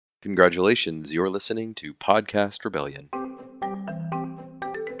Congratulations, you're listening to Podcast Rebellion.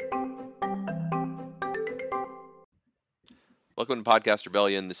 Welcome to Podcast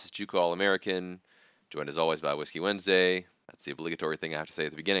Rebellion. This is Juco All American, joined as always by Whiskey Wednesday. That's the obligatory thing I have to say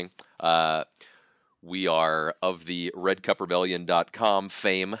at the beginning. We are of the RedCupRebellion.com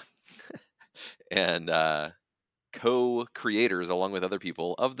fame and co-creators, along with other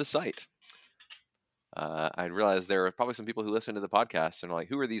people, of the site. I realized there are probably some people who listen to the podcast and are like,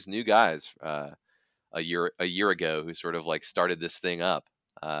 who are these new guys a year ago who sort of like started this thing up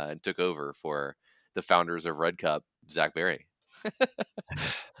and took over for the founders of Red Cup, Zach Berry.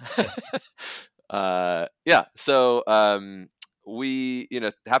 Yeah, so we,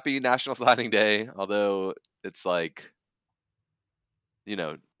 happy National Signing Day, although it's like,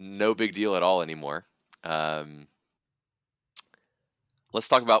 no big deal at all anymore. Let's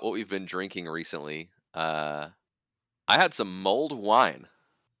talk about what we've been drinking recently. I had some mulled wine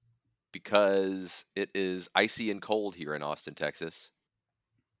because it is icy and cold here in Austin, Texas.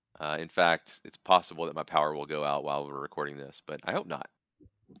 In fact, it's possible that my power will go out while we're recording this, but I hope not.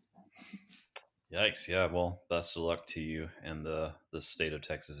 Yikes! Yeah, well, best of luck to you and the state of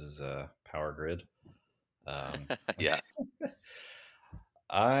Texas's power grid. Yeah.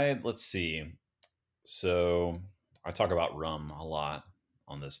 Let's see. So I talk about rum a lot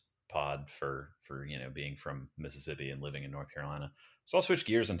on this pod for being from Mississippi and living in North Carolina. So I'll switch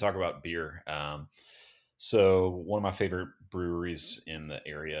gears and talk about beer. So one of my favorite breweries in the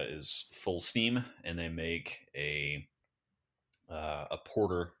area is Full Steam, and they make a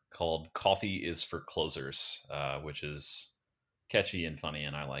porter called "Coffee is for Closers," which is catchy and funny,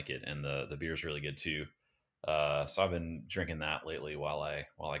 and I like it. And the beer is really good too. So I've been drinking that lately while I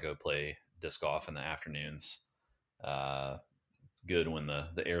go play disc golf in the afternoons. It's good when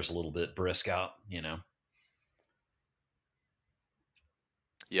the air's a little bit brisk out.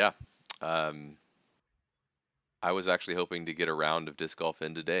 Yeah. Um, I was actually hoping to get a round of disc golf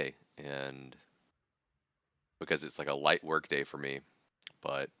in today, and because it's like a light work day for me,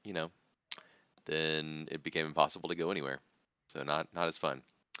 but then it became impossible to go anywhere, so not as fun.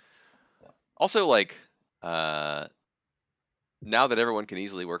 Also, like, uh, now that everyone can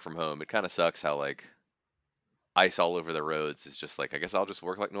easily work from home, it kind of sucks how like ice all over the roads is just like I guess I'll just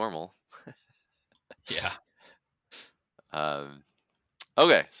work like normal. Yeah. Um,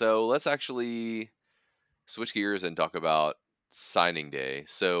 okay, so let's actually switch gears and talk about signing day.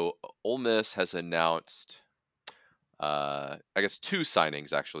 So Ole Miss has announced, I guess, two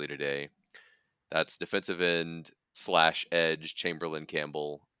signings actually today. That's defensive end slash edge Chamberlain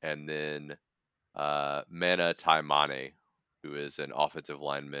Campbell, and then Mana Taimane, who is an offensive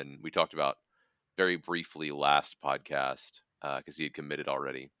lineman. We talked about very briefly last podcast because he had committed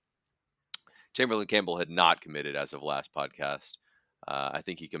already. Chamberlain Campbell had not committed as of last podcast. I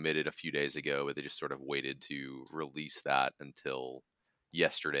think he committed a few days ago, but they just sort of waited to release that until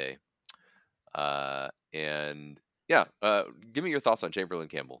yesterday. And yeah, give me your thoughts on Chamberlain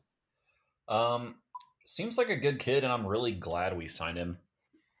Campbell. Um, Seems like a good kid, and I'm really glad we signed him.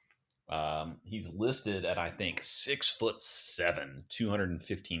 He's listed at I think 6'7",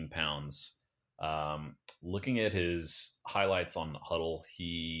 215 pounds. Looking at his highlights on Huddle,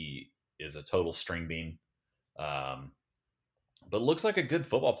 he is a total string bean. Um, but looks like a good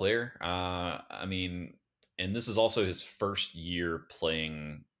football player. I mean, and this is also his first year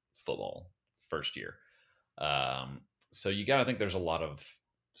playing football. First year. Um, so you got to think there's a lot of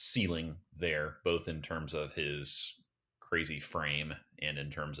ceiling there, both in terms of his crazy frame and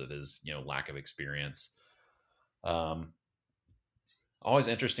in terms of his lack of experience. Um, Always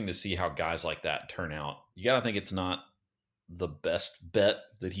interesting to see how guys like that turn out. You got to think it's not the best bet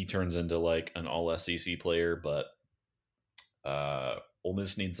that he turns into like an all SEC player, but Ole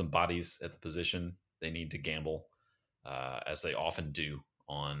Miss needs some bodies at the position. They need to gamble, as they often do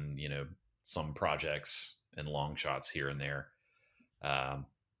on some projects and long shots here and there. Um,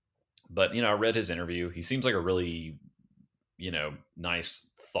 but I read his interview. He seems like a really nice,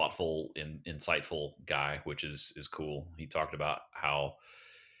 thoughtful, and insightful guy, which is cool. He talked about how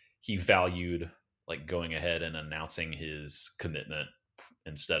he valued like going ahead and announcing his commitment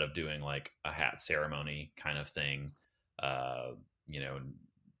instead of doing like a hat ceremony kind of thing. Uh, you know,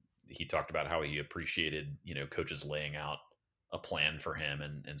 he talked about how he appreciated coaches laying out a plan for him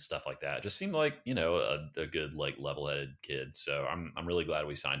and stuff like that. It just seemed like a good like level-headed kid. So I'm really glad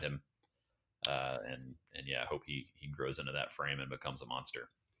we signed him. And yeah, I hope he grows into that frame and becomes a monster.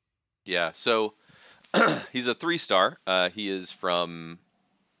 Yeah, so he's a 3-star. He is from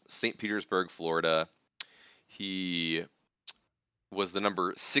St. Petersburg, Florida. He was the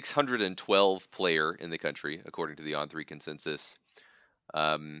number 612 player in the country, according to the On3 consensus.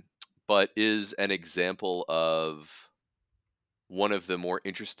 um, but is an example of one of the more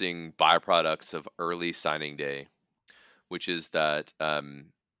interesting byproducts of early signing day, which is that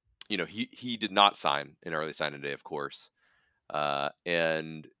he did not sign in early signing day, of course,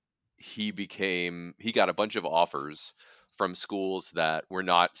 and he got a bunch of offers from schools that were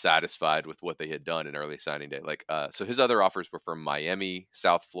not satisfied with what they had done in early signing day. So his other offers were from Miami,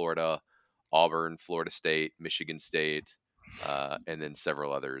 South Florida, Auburn, Florida State, Michigan State, and then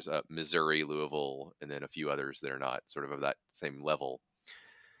several others, Missouri, Louisville, and then a few others that are not sort of that same level.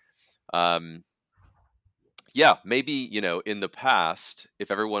 Um, yeah, maybe, in the past, if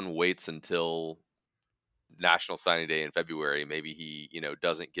everyone waits until National Signing Day in February, maybe he,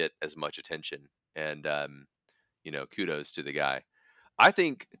 doesn't get as much attention. And, kudos to the guy. I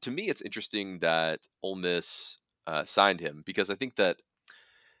think, to me, it's interesting that Ole Miss signed him, because I think that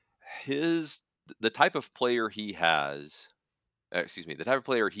his the type of player he has, excuse me, the type of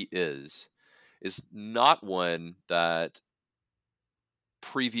player he is not one that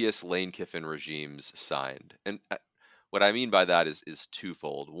previous Lane Kiffin regimes signed. And what I mean by that is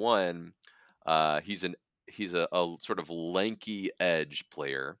twofold. One, he's a sort of lanky edge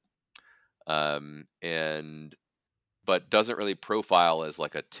player, and but doesn't really profile as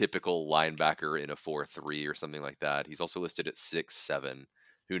like a typical linebacker in a 4-3 or something like that. He's also listed at 6'7".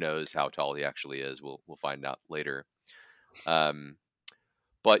 Who knows how tall he actually is? We'll find out later. Um,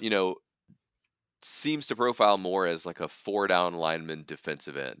 but seems to profile more as like a 4-down lineman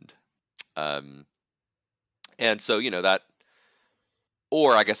defensive end. Um, and so that,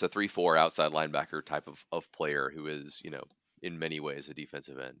 or I guess a 3-4 outside linebacker type of player who is in many ways a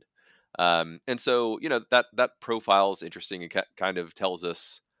defensive end. And so that profile is interesting and kind of tells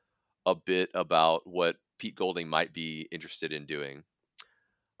us a bit about what Pete Golding might be interested in doing.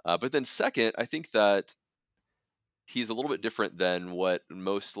 But then second, I think that he's a little bit different than what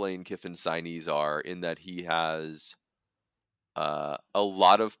most Lane Kiffin signees are, in that he has a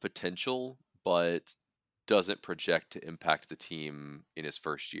lot of potential, but doesn't project to impact the team in his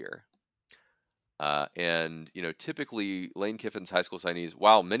first year. And typically Lane Kiffin's high school signees,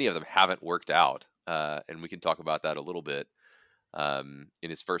 while many of them haven't worked out, and we can talk about that a little bit, in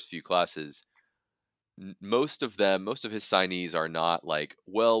his first few classes, most of his signees are not like,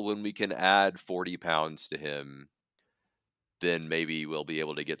 well, when we can add 40 pounds to him, then maybe we'll be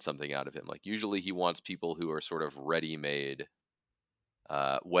able to get something out of him. Like, usually he wants people who are sort of ready-made,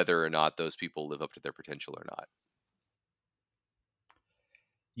 whether or not those people live up to their potential or not.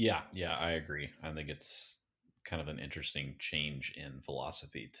 Yeah, I agree. I think it's kind of an interesting change in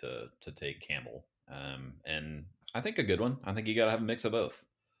philosophy to take Campbell, and I think a good one. I think you got to have a mix of both.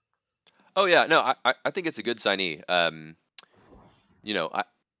 Oh yeah, no, I think it's a good signee.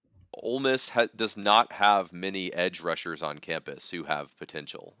 Ole Miss does not have many edge rushers on campus who have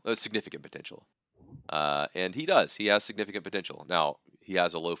potential, significant potential, and he does. He has significant potential. Now he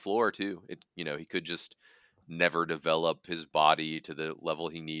has a low floor too. He could just never develop his body to the level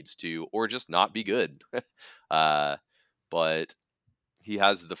he needs to, or just not be good. uh, but he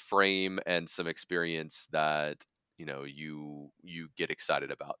has the frame and some experience that you get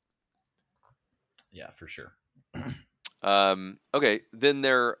excited about. Yeah, for sure. Okay, then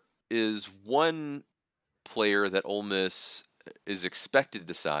there is one player that Ole Miss is expected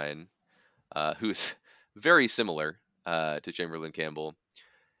to sign, who's very similar to Chamberlain Campbell.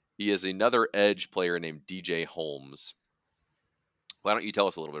 He is another edge player named DJ Holmes. Why don't you tell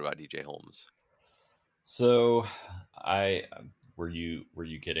us a little bit about DJ Holmes? So, I were you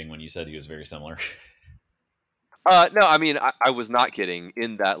kidding when you said he was very similar? No, I mean I was not kidding,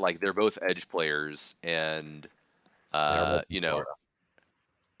 in that like they're both edge players, and They are both from you know, Florida.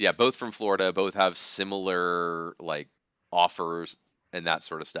 yeah, both from Florida, both have similar like offers and that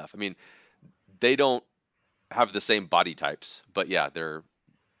sort of stuff. I mean, they don't have the same body types, but yeah, they're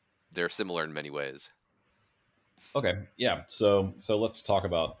similar in many ways. Okay, yeah. So let's talk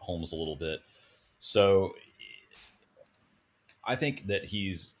about Holmes a little bit. So I think that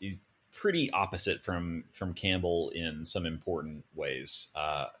he's pretty opposite from Campbell in some important ways.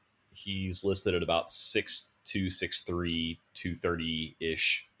 He's listed at about 6'2", 6'3", 230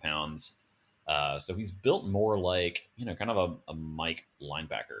 ish pounds. So he's built more like kind of a Mike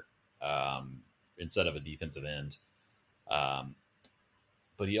linebacker, instead of a defensive end. Um,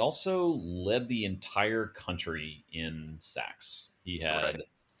 but he also led the entire country in sacks. He Right. had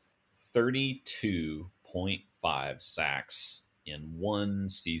 32.5 sacks in one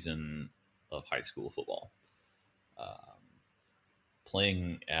season of high school football, um,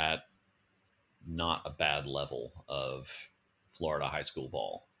 playing at not a bad level of Florida high school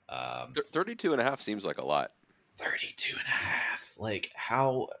ball. 32 and a half seems like a lot. 32 and a half. Like,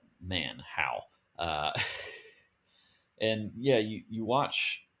 how, man, how? Uh, and yeah, you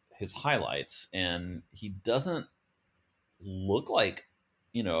watch his highlights, and he doesn't look like,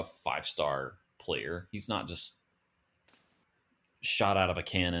 a 5-star player. He's not just shot out of a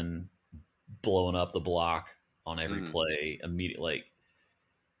cannon, blowing up the block on every Mm. play immediately. Like,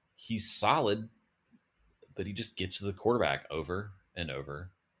 he's solid, but he just gets to the quarterback over and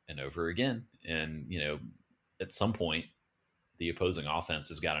over and over again. And, at some point, the opposing offense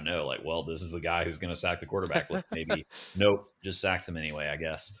has got to know, like, well, this is the guy who's going to sack the quarterback. Let's maybe, nope, just sacks him anyway, I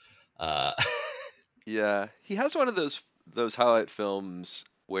guess. Uh, Yeah, he has one of those highlight films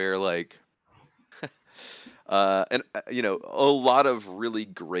where like and a lot of really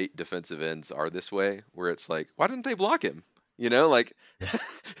great defensive ends are this way, where it's like, why didn't they block him? Like yeah,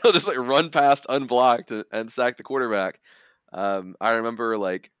 he'll just like run past unblocked and sack the quarterback. I remember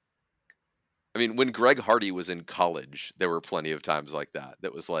like, I mean, when Greg Hardy was in college, there were plenty of times like that.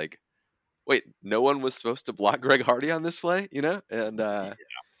 That was like, wait, no one was supposed to block Greg Hardy on this play, And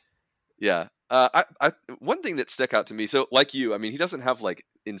yeah. One thing that stuck out to me, so like you, I mean, he doesn't have like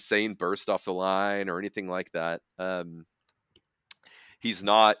insane burst off the line or anything like that. He's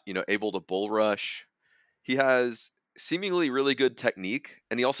not, able to bull rush. He has seemingly really good technique,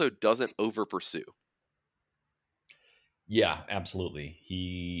 and he also doesn't over pursue. yeah, absolutely.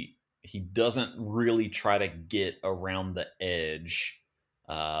 He doesn't really try to get around the edge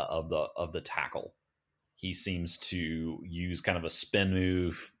of the tackle. He seems to use kind of a spin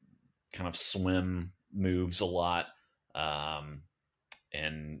move, kind of swim moves a lot, um,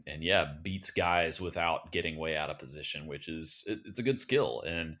 and yeah, beats guys without getting way out of position, which it's a good skill.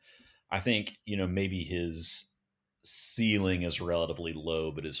 And I think maybe his ceiling is relatively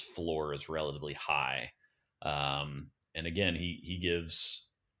low, but his floor is relatively high. And again, he gives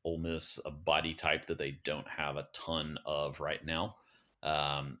Ole Miss a body type that they don't have a ton of right now.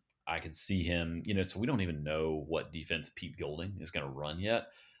 Um, I could see him, so we don't even know what defense Pete Golding is going to run yet.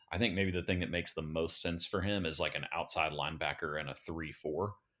 I think maybe the thing that makes the most sense for him is like an outside linebacker and a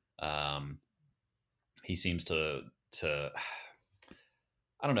 3-4. Um, he seems to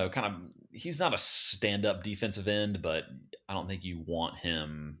I don't know, kind of he's not a stand-up defensive end, but I don't think you want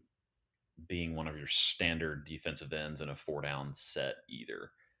him being one of your standard defensive ends in a 4-down set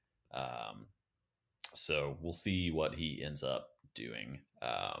either. Um, so we'll see what he ends up doing.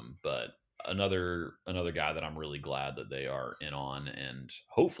 But another guy that I'm really glad that they are in on, and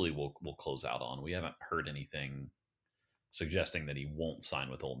hopefully we'll close out on. We haven't heard anything suggesting that he won't sign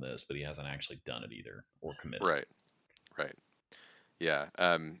with Ole Miss, but he hasn't actually done it either or committed. Right, right. Yeah.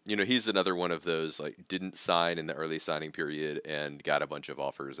 He's another one of those like didn't sign in the early signing period and got a bunch of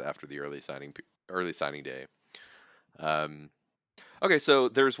offers after the early signing day. Um, okay, so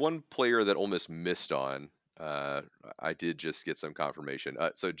there's one player that Ole Miss missed on. Uh, I did just get some confirmation.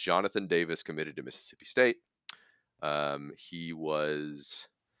 So Jonathan Davis committed to Mississippi State. He was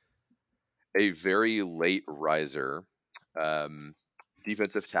a very late riser, um,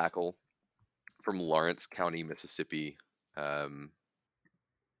 defensive tackle from Lawrence County, Mississippi. Um,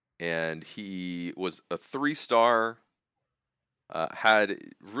 and he was a 3-star, had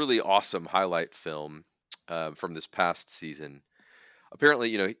really awesome highlight film from this past season.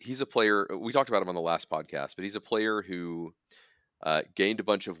 Apparently, he's a player. We talked about him on the last podcast, but he's a player who gained a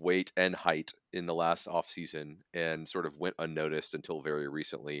bunch of weight and height in the last offseason and sort of went unnoticed until very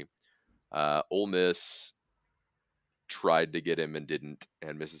recently. Ole Miss tried to get him and didn't,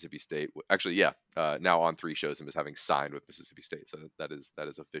 and Mississippi State actually, yeah, now On3 shows him as having signed with Mississippi State, so that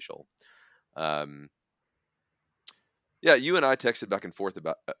is official. Um, yeah, you and I texted back and forth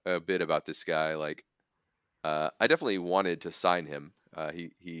about a bit about this guy. Like, I definitely wanted to sign him.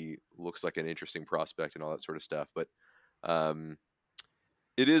 He looks like an interesting prospect and all that sort of stuff, but um,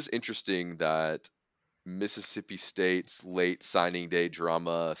 it is interesting that Mississippi State's late signing day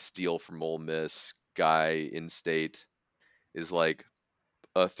drama, steal from Ole Miss guy in state, is like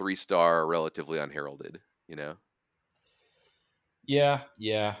a 3-star, relatively unheralded. You know? Yeah,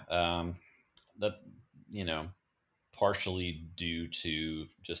 yeah. That you know, partially due to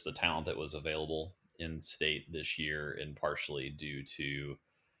just the talent that was available in state this year, and partially due to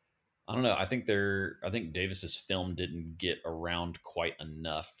I don't know. I think Davis's film didn't get around quite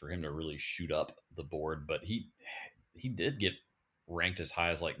enough for him to really shoot up the board, but he did get ranked as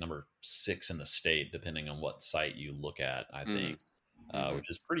high as like number 6 in the state, depending on what site you look at. I Mm, think, hmm which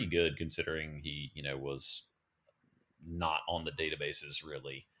is pretty good considering he was not on the databases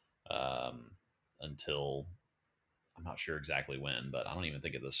really um, until I'm not sure exactly when, but I don't even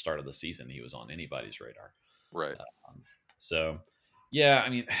think at the start of the season he was on anybody's radar. Right. Um, so, yeah, I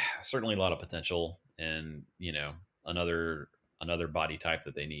mean, certainly a lot of potential. and another body type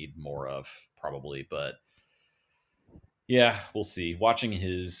that they need more of probably. But yeah, we'll see. Watching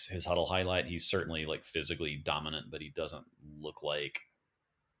his huddle highlight, he's certainly like physically dominant, but he doesn't look like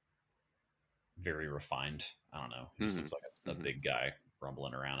very refined. I don't know. He just Hmm. looks like a Hmm. big guy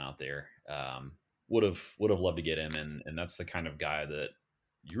rumbling around out there. Would have loved to get him, and that's the kind of guy that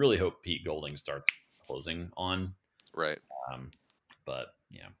you really hope Pete Golding starts closing on. Right. Um, but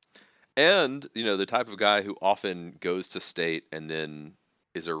yeah, And, the type of guy who often goes to state and then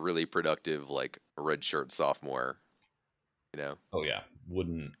is a really productive, like, redshirt sophomore, you know? oh yeah,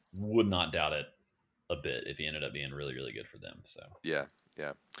 would not doubt it a bit if he ended up being really really good for them. So Yeah,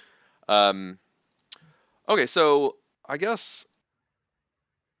 yeah. Um, okay, so I guess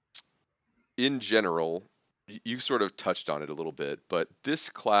in general, you sort of touched on it a little bit, but this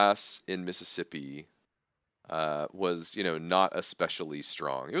class in Mississippi was, not especially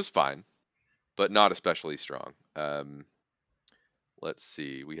strong. It was fine, but not especially strong. Let's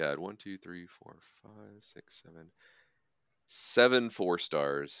see. We had one, two, three, four, five, six, seven 4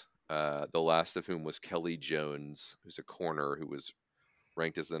 stars. The last of whom was Kelly Jones, who's a corner who was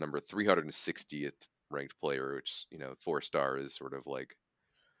ranked as the number 360th ranked player, which 4 star is sort of like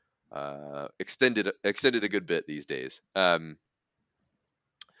extended a good bit these days. But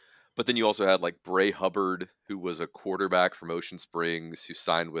then you also had like Bray Hubbard, who was a quarterback from Ocean Springs, who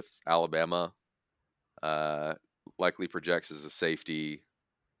signed with Alabama. Uh, Likely projects as a safety.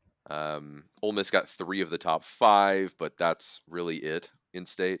 Ole Miss got 3 of the top 5, but that's really it in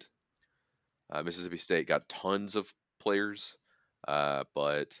state. Mississippi State got tons of players,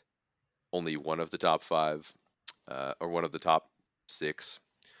 but only one of the top 5, or one of the top 6.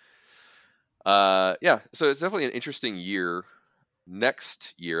 Yeah, so it's definitely an interesting year.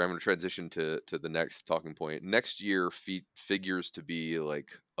 Next year, I'm going to transition to the next talking point. Next year figures to be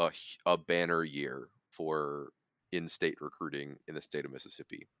like a banner year for in-state recruiting in the state of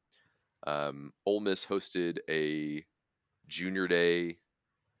Mississippi. Ole Miss hosted a junior day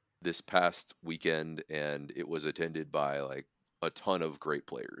this past weekend, and it was attended by like a ton of great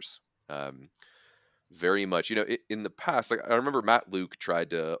players. Um, Very much, in the past, like I remember Matt Luke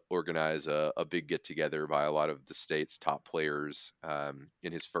tried to organize a big get together by a lot of the state's top players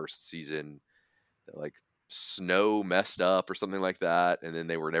in his first season. Like snow messed up or something like that, and then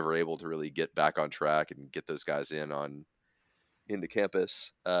they were never able to really get back on track and get those guys into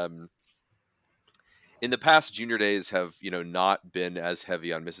campus. In the past, junior days have not been as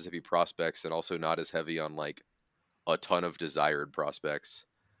heavy on Mississippi prospects and also not as heavy on like a ton of desired prospects.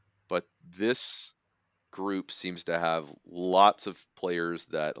 But this group seems to have lots of players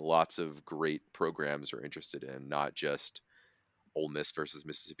that lots of great programs are interested in, not just Ole Miss versus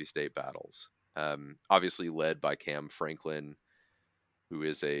Mississippi State battles. Obviously led by Cam Franklin, who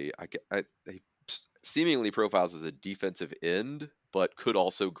is he seemingly profiles as a defensive end, but could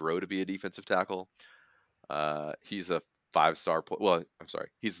also grow to be a defensive tackle. He's a 5 star. Well, I'm sorry,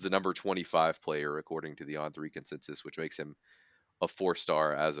 he's the number 25 player according to the On3 consensus, which makes him a 4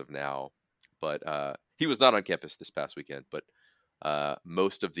 star as of now. But he was not on campus this past weekend. But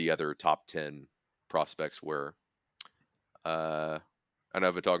most of the other top 10 prospects were. And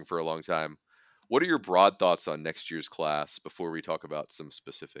I've been talking for a long time. What are your broad thoughts on next year's class before we talk about some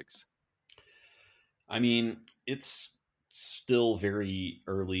specifics? I mean, it's still very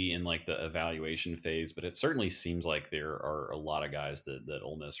early in like the evaluation phase, but it certainly seems like there are a lot of guys that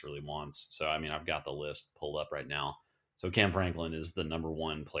Ole Miss really wants. So I mean, I've got the list pulled up right now. So Cam Franklin is the number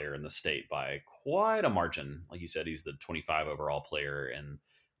one player in the state by quite a margin. Like you said, he's the 25 overall player, and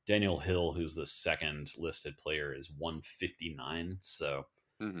Daniel Hill, who's the second listed player, is 159. So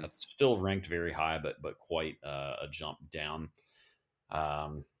Hmm. that's still ranked very high, but quite a jump down.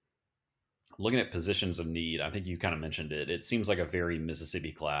 Um, Looking at positions of need, I think you kind of mentioned it. It seems like a very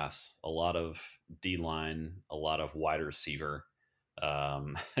Mississippi class. A lot of D line, a lot of wide receiver, a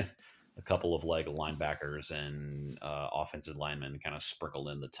couple of like linebackers and offensive linemen kind of sprinkled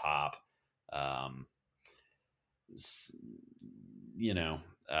in the top. Um, you know,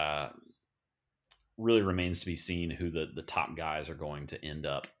 uh, really remains to be seen who the top guys are going to end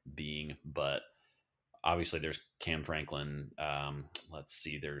up being, but obviously there's Cam Franklin. Let's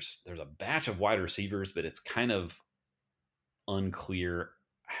see, there's a batch of wide receivers, but it's kind of unclear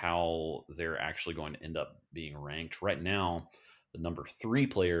how they're actually going to end up being ranked. Right now, the number 3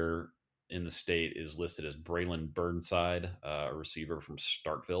 player in the state is listed as Braylon Burnside, a receiver from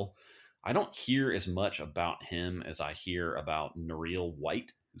Starkville. I don't hear as much about him as I hear about Nareel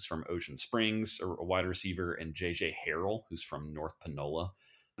White, who's from Ocean Springs, a wide receiver, and JJ Harrell, who's from North Panola.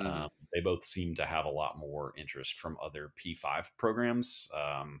 Hmm. They both seem to have a lot more interest from other P5 programs.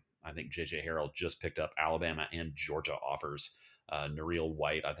 I think JJ Harrell just picked up Alabama and Georgia offers. Nareel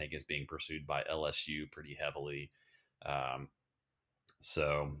White, I think, is being pursued by LSU pretty heavily. Um,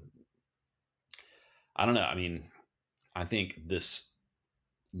 so I don't know. I mean, I think this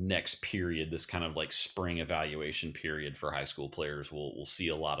next period, this kind of like spring evaluation period for high school players, we'll see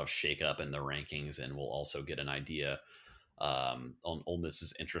a lot of shakeup in the rankings, and we'll also get an idea on Ole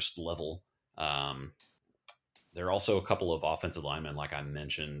Miss's interest level. Um, there are also a couple of offensive linemen, like I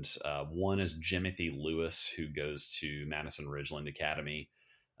mentioned. One is Jimothy Lewis, who goes to Madison Ridgeland Academy.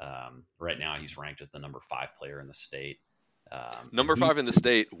 Right now, he's ranked as the number 5 player in the state. And Number 5 in the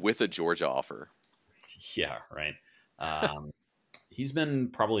state with a Georgia offer. yeah, right. Um, he's been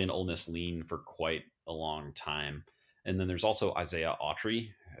probably an Ole Miss lean for quite a long time. And then there's also Isaiah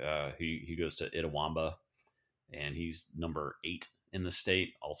Autry, who goes to Itawamba, and he's number 8 in the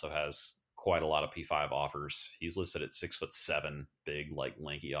state. Also has quite a lot of P5 offers. He's listed at 6'7", big, like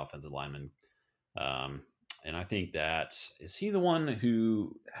lanky offensive lineman. And I think that is he the one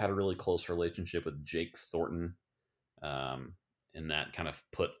who had a really close relationship with Jake Thornton, and that kind of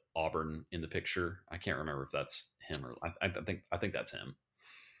put Auburn in the picture. I can't remember if that's him or I think that's him.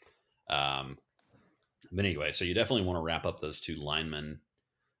 But anyway, so you definitely want to wrap up those 2 linemen.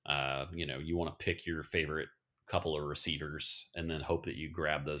 You want to pick your favorite couple of receivers and then hope that you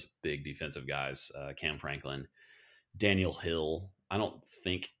grab those big defensive guys. Cam Franklin, Daniel Hill. I don't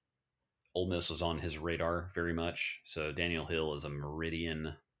think Ole Miss was on his radar very much. So Daniel Hill is a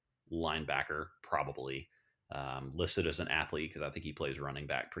Meridian linebacker, probably listed as an athlete because I think he plays running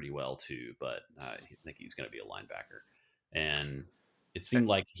back pretty well too. But I think he's going to be a linebacker. And it seemed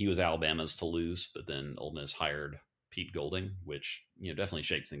like he was Alabama's to lose, but then Ole Miss hired Pete Golding, which definitely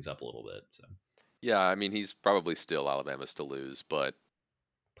shakes things up a little bit. So Yeah, I mean he's probably still Alabama's to lose, but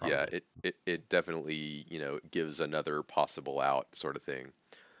yeah, probably. it definitely gives another possible out sort of thing.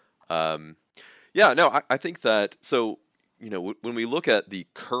 Um, yeah, no, I think that so when we look at the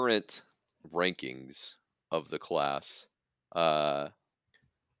current rankings of the class, uh,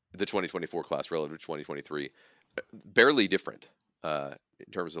 the 2024 class relative to 2023, barely different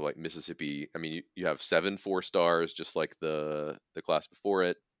in terms of like Mississippi. I mean, you have 7 4-stars, just like the class before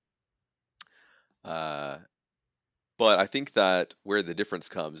it. Uh, but I think that where the difference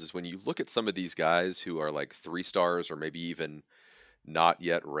comes is when you look at some of these guys who are like 3 stars or maybe even not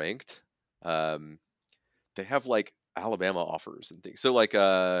yet ranked. Um, they have like Alabama offers and things. So like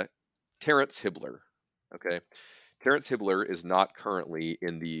Terrence Hibbler. Okay. Terrence Hibbler is not currently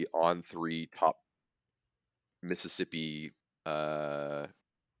in the on 3 top Mississippi uh,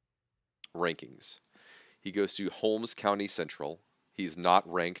 rankings. He goes to Holmes County Central. He's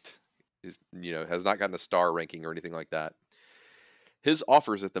not ranked. Has not gotten a star ranking or anything like that. His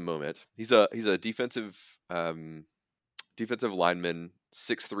offers at the moment. He's a defensive lineman,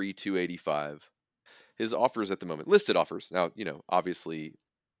 6'3", 285. His offers at the moment, listed offers. Now, obviously,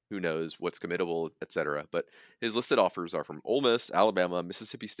 who knows what's committable, etc. But his listed offers are from Ole Miss, Alabama,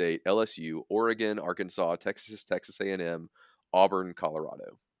 Mississippi State, LSU, Oregon, Arkansas, Texas A&M, Auburn,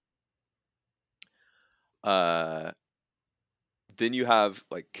 Colorado. Then you have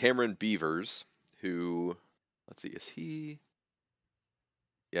like Cameron Beavers, who, let's see, is he?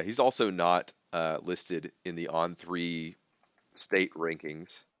 Yeah, he's also not listed in the on 3 state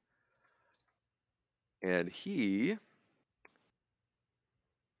rankings, and he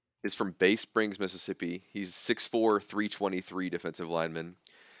is from Bay Springs, Mississippi. He's 6'4", 323 defensive lineman.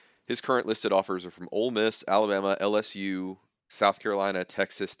 His current listed offers are from Ole Miss, Alabama, LSU, South Carolina,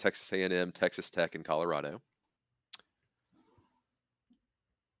 Texas, Texas A&M, Texas Tech, and Colorado.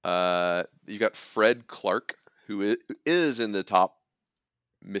 You got Fred Clark, who is in the top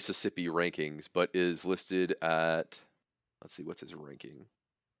Mississippi rankings, but is listed at, let's see, what's his ranking?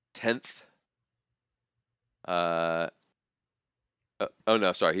 10th. Oh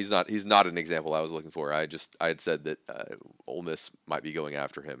no, sorry, he's not. He's not an example I was looking for. I had said that Ole Miss might be going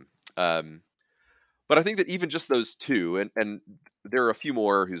after him. But I think that even just those 2, and there are a few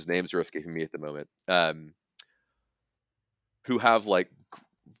more whose names are escaping me at the moment, who have like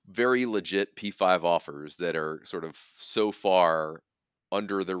very legit P5 offers that are sort of so far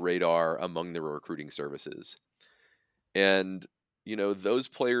under the radar among the recruiting services. And those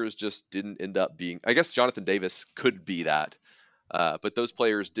players just didn't end up being. I guess Jonathan Davis could be that. But those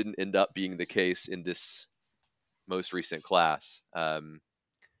players didn't end up being the case in this most recent class. And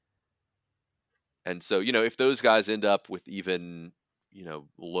so, if those guys end up with even,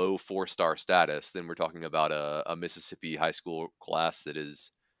 low 4-star status, then we're talking about a Mississippi high school class that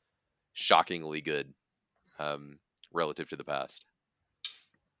is shockingly good relative to the past.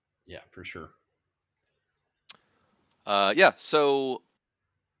 Yeah, for sure. Yeah, so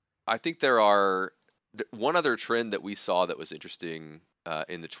I think there are one other trend that we saw that was interesting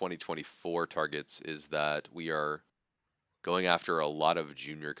in the 2024 targets is that we are going after a lot of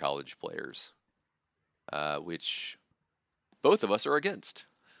junior college players, which both of us are against.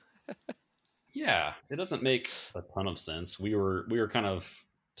 Yeah, it doesn't make a ton of sense. We were kind of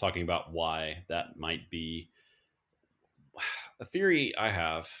talking about why that might be. A theory I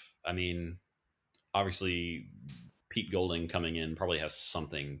have. I mean, obviously Pete Golding coming in probably has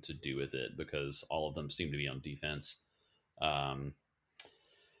something to do with it because all of them seem to be on defense. Um,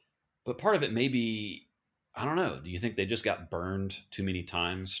 but part of it may be, I don't know. Do you think they just got burned too many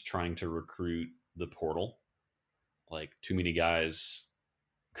times trying to recruit the portal? Like too many guys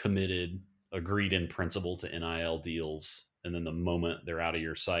committed, agreed in principle to NIL deals, and then the moment they're out of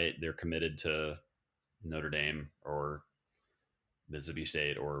your sight, they're committed to Notre Dame or Mississippi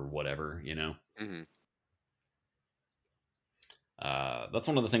State or whatever, you know? Hmm. That's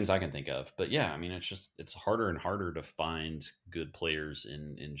one of the things I can think of. But yeah, I mean, it's harder and harder to find good players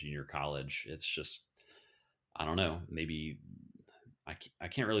in junior college. It's just I don't know. Maybe I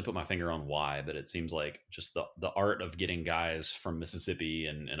can't really put my finger on why, but it seems like just the art of getting guys from Mississippi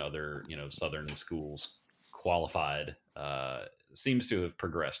and other southern schools qualified seems to have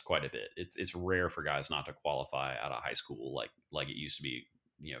progressed quite a bit. It's rare for guys not to qualify out of high school like it used to be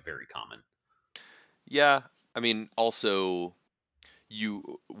very common. Yeah, I mean, also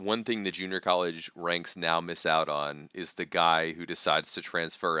you one thing the junior college ranks now miss out on is the guy who decides to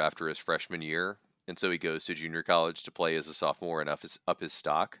transfer after his freshman year, and so he goes to junior college to play as a sophomore and up his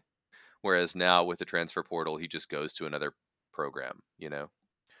stock. Whereas now with the transfer portal, he just goes to another program, you know.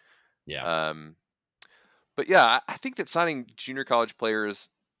 Yeah. Um, but yeah, I think that signing junior college players,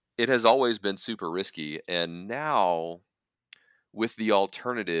 it has always been super risky, and now with the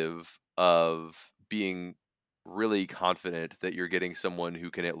alternative of being really confident that you're getting someone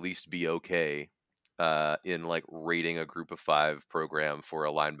who can at least be okay in like rating a group of five program for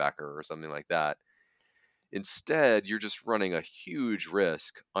a linebacker or something like that. Instead, you're just running a huge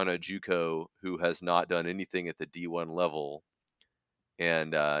risk on a JUCO who has not done anything at the D1 level,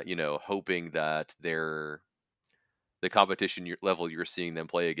 and hoping that the competition level you're seeing them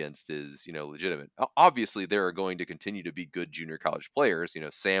play against is legitimate. Obviously, there are going to continue to be good junior college players.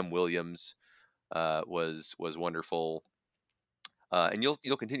 Sam Williams was wonderful, and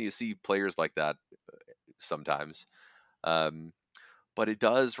you'll continue to see players like that sometimes. Um, but it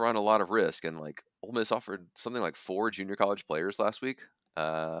does run a lot of risk, and like Ole Miss offered something like four junior college players last week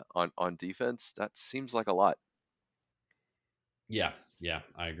on defense. That seems like a lot. Yeah, yeah,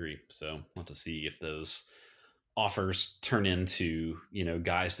 I agree. So we'll have to see if those offers turn into,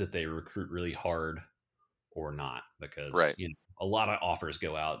 guys that they recruit really hard or not, because, Right. a lot of offers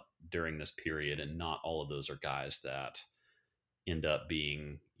go out during this period and not all of those are guys that end up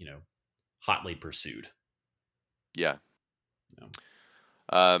being, hotly pursued. Yeah. You know?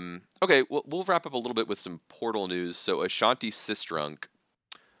 Okay, we'll wrap up a little bit with some portal news. So Ashanti Sistrunk,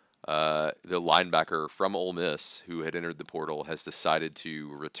 the linebacker from Ole Miss who had entered the portal, has decided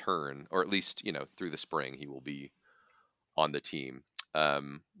to return, or at least through the spring he will be on the team,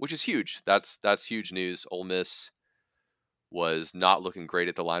 which is huge. That's huge news. Ole Miss was not looking great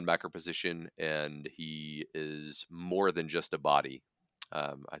at the linebacker position, and he is more than just a body.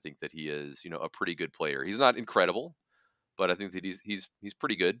 I think that he is, a pretty good player. He's not incredible, but I think that he's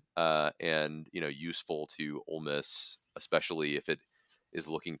pretty good, and useful to Ole Miss, especially if it is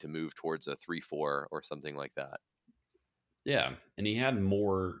looking to move towards a 3-4 or something like that. Yeah, and he had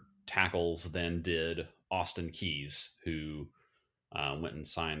more tackles than did Austin Keys, who went and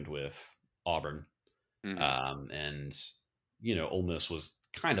signed with Auburn. Hmm. And Ole Miss was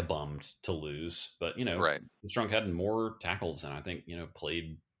kind of bummed to lose, but Right. Strunk had more tackles and I think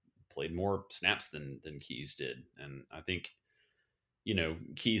played more snaps than Keys did, and I think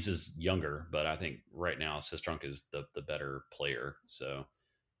Keys is younger, but I think right now Sistrunk is the better player. So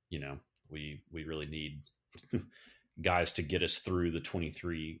we really need guys to get us through the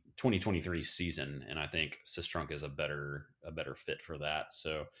 2023 season, and I think Sistrunk is a better fit for that.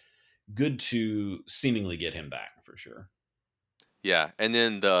 So good to seemingly get him back for sure. Yeah, and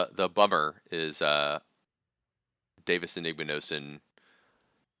then the bummer is Davison Igbinosun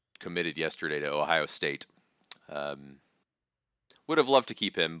committed yesterday to Ohio State. Um, would have loved to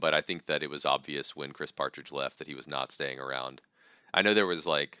keep him, but I think that it was obvious when Chris Partridge left that he was not staying around. I know there were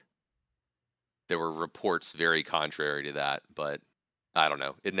reports very contrary to that, but I don't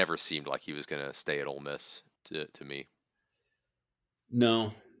know. It never seemed like he was going to stay at Ole Miss to me.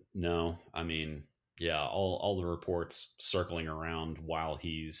 No, no. I mean, yeah, all the reports circling around while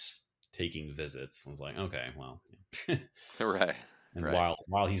he's taking visits. I was like, okay, well, Right. and Right.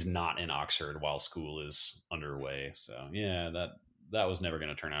 while he's not in Oxford, while school is underway. So yeah, that was never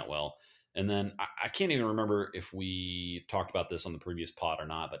going to turn out well. And then I can't even remember if we talked about this on the previous pod or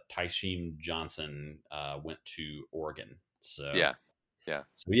not, but Tysheem Johnson went to Oregon. So Yeah. Yeah.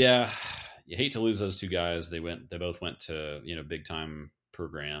 so yeah, you hate to lose those two guys. They both went to big time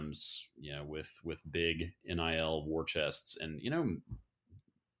programs, with big NIL war chests, and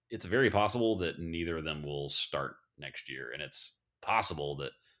it's very possible that neither of them will start next year, and it's possible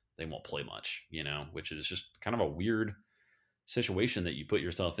that they won't play much, which is just kind of a weird situation that you put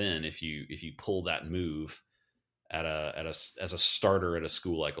yourself in if you pull that move as a starter at a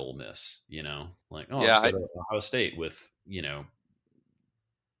school like Ole Miss, like, oh, I'll Yeah. just go to Ohio State with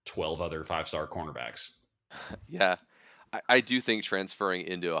 12 other 5-star cornerbacks. Yeah. I do think transferring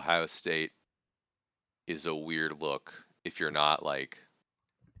into Ohio State is a weird look if you're not like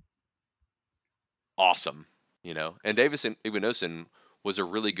awesome, And Davison Igbinosun was a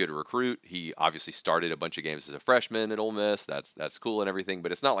really good recruit. He obviously started a bunch of games as a freshman at Ole Miss. That's cool and everything,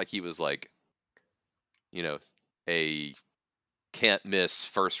 but it's not like he was like, you know, a can't miss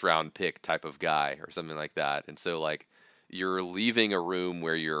first round pick type of guy or something like that. And so like you're leaving a room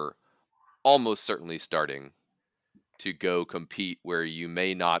where you're almost certainly starting to go compete where you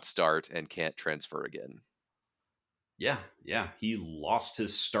may not start and can't transfer again. Yeah, yeah. He lost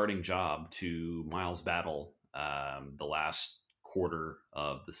his starting job to Miles Battle the last quarter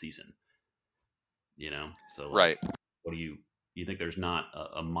of the season. So like, Right. what do you think? There's not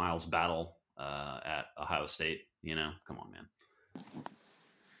a Miles Battle at Ohio State? Come on, man.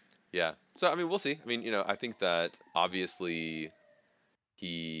 Yeah. So I mean, we'll see. I mean, I think that obviously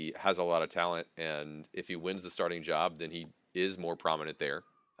he has a lot of talent, and if he wins the starting job, then he is more prominent there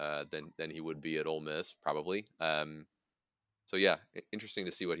than he would be at Ole Miss, probably. So yeah, interesting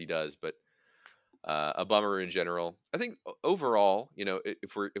to see what he does, but a bummer in general. I think overall,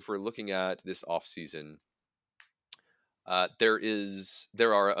 if we're looking at this offseason,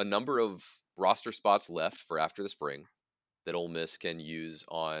 there are a number of roster spots left for after the spring that Ole Miss can use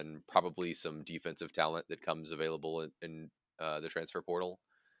on probably some defensive talent that comes available in the transfer portal.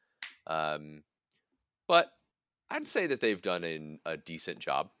 Um, but I'd say that they've done a decent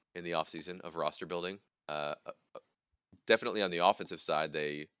job in the offseason of roster building. Definitely on the offensive side,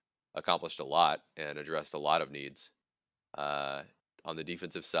 they accomplished a lot and addressed a lot of needs. Uh, on the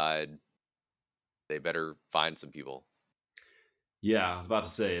defensive side, they better find some people. Yeah, I was about to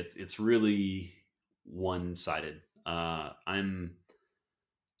say it's really one sided. I'm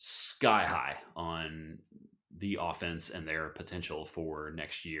sky high on the offense and their potential for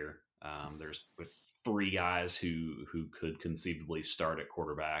next year. There's three guys who could conceivably start at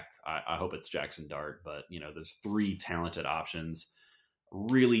quarterback. I hope it's Jackson Dart, but there's three talented options,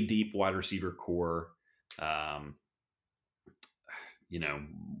 really deep wide receiver core. Um,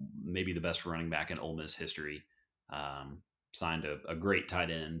 Maybe the best running back in Ole Miss history. Signed a great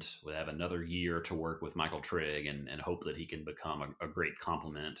tight end. We have another year to work with Michael Trigg and hope that he can become a great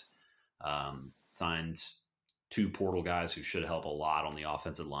complement. Signed two portal guys who should help a lot on the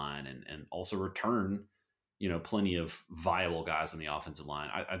offensive line and also return, plenty of viable guys on the offensive line.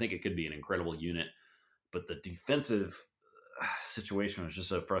 I think it could be an incredible unit, but the defensive situation was just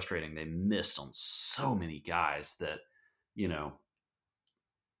so frustrating. They missed on so many guys that, you know,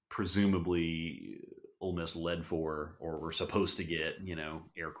 presumably Ole Miss led for or were supposed to get,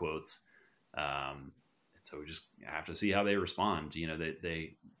 air quotes. And so we just have to see how they respond.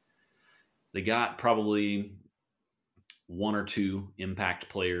 They got probably one or two impact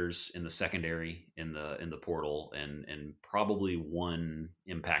players in the secondary in the portal, and probably one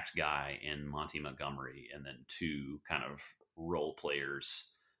impact guy in Monty Montgomery, and then two kind of role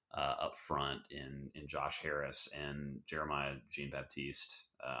players up front in Josh Harris and Jeremiah Jean Baptiste.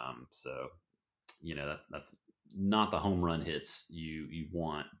 So that's not the home run hits you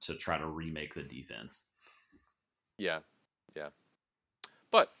want to try to remake the defense. Yeah, yeah,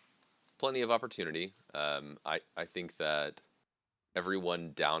 but plenty of opportunity. I think that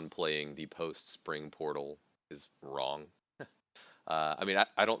everyone downplaying the post spring portal is wrong. I mean,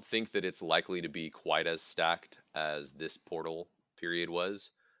 I don't think that it's likely to be quite as stacked as this portal period was,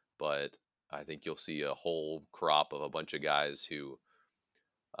 but I think you'll see a whole crop of a bunch of guys who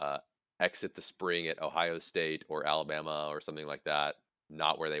uh, exit the spring at Ohio State or Alabama or something like that,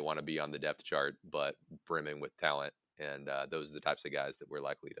 not where they want to be on the depth chart, but brimming with talent. And those are the types of guys that we're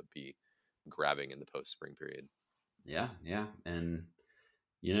likely to be grabbing in the post spring period. Yeah, yeah. And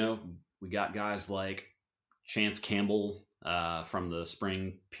we got guys like Chance Campbell from the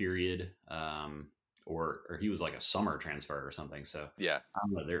spring period, or he was like a summer transfer or something. So Yeah, I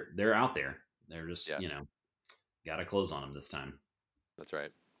don't know. They're out there. They're just yeah. got to close on them this time. That's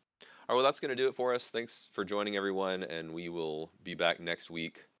right. All right, well, that's going to do it for us. Thanks for joining, everyone, and we will be back next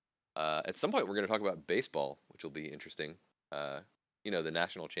week. At some point, we're going to talk about baseball, which will be interesting. Uh, the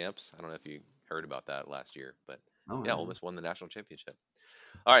national champs. I don't know if you heard about that last year, but Oh yeah, yeah. Ole Miss won the national championship.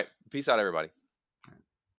 All right, peace out, everybody.